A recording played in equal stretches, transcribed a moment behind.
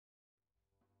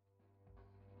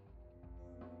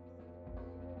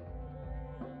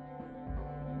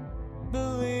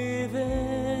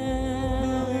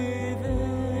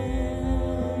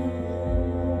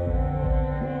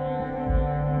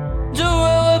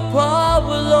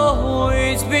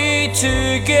always be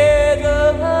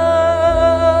together,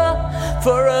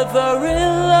 forever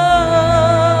in love.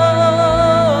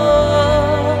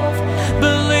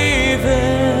 Believing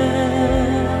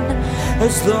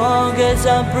as long as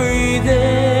I'm breathing,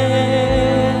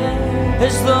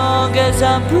 as long as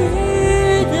I'm breathing.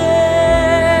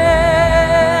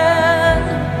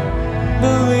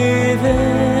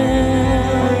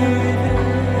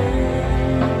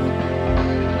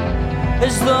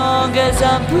 As long as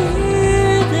I'm breathing,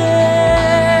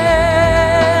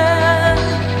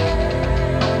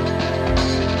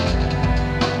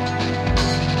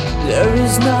 there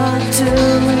is not a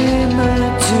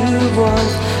limit to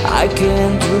what I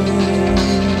can dream,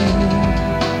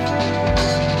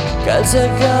 'cause I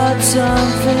got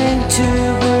something to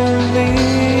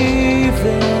believe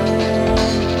in.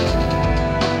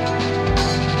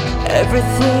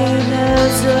 Everything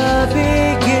has a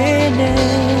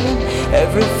beginning,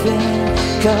 everything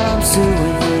comes to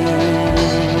an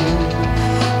end.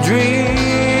 Dream,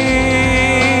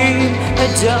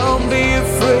 and don't be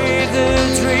afraid, the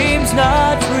dream's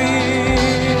not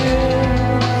real.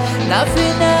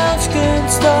 Nothing else can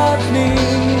stop me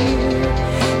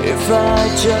if I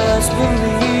just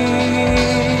believe,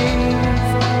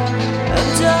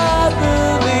 and I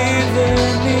believe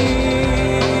in me.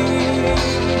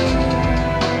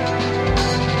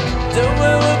 The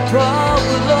will of power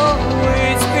will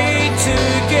always be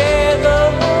together,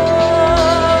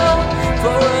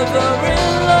 forever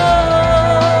in love.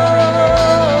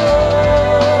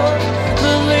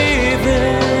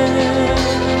 Believing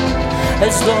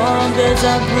as long as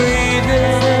I'm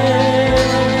breathing.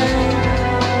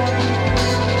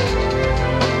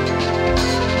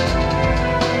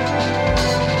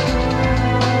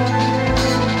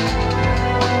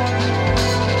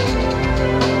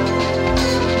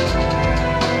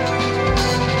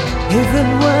 Even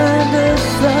when the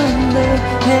thunder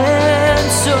and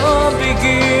storm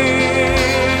begins,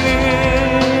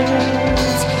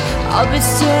 I'll be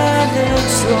standing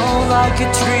strong like a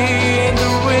tree in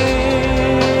the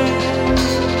wind.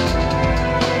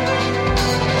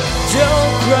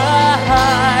 Don't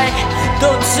cry,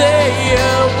 don't say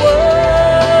a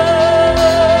word,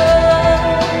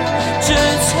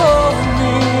 just hold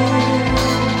me,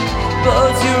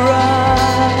 close your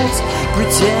eyes,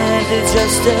 pretend it's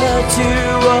just the two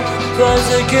of us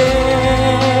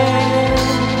again,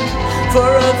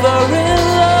 forever in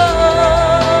love.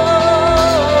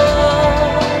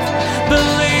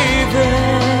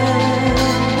 Believing,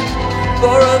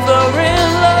 forever in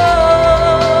love.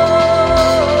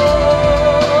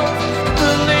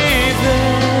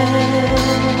 Believing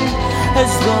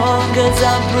as long as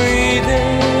I'm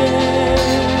breathing,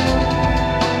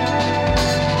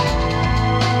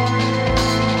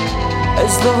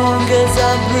 as long as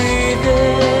I'm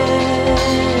breathing.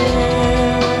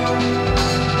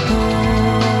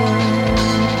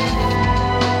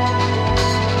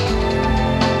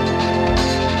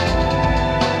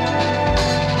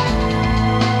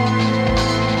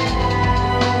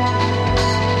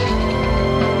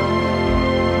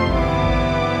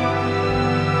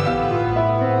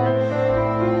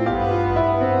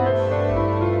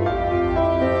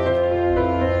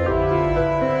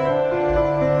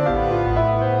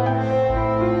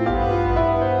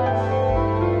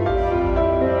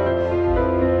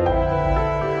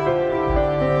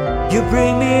 You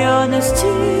bring me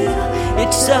honesty,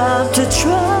 it's time to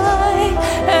try,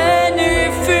 and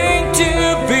if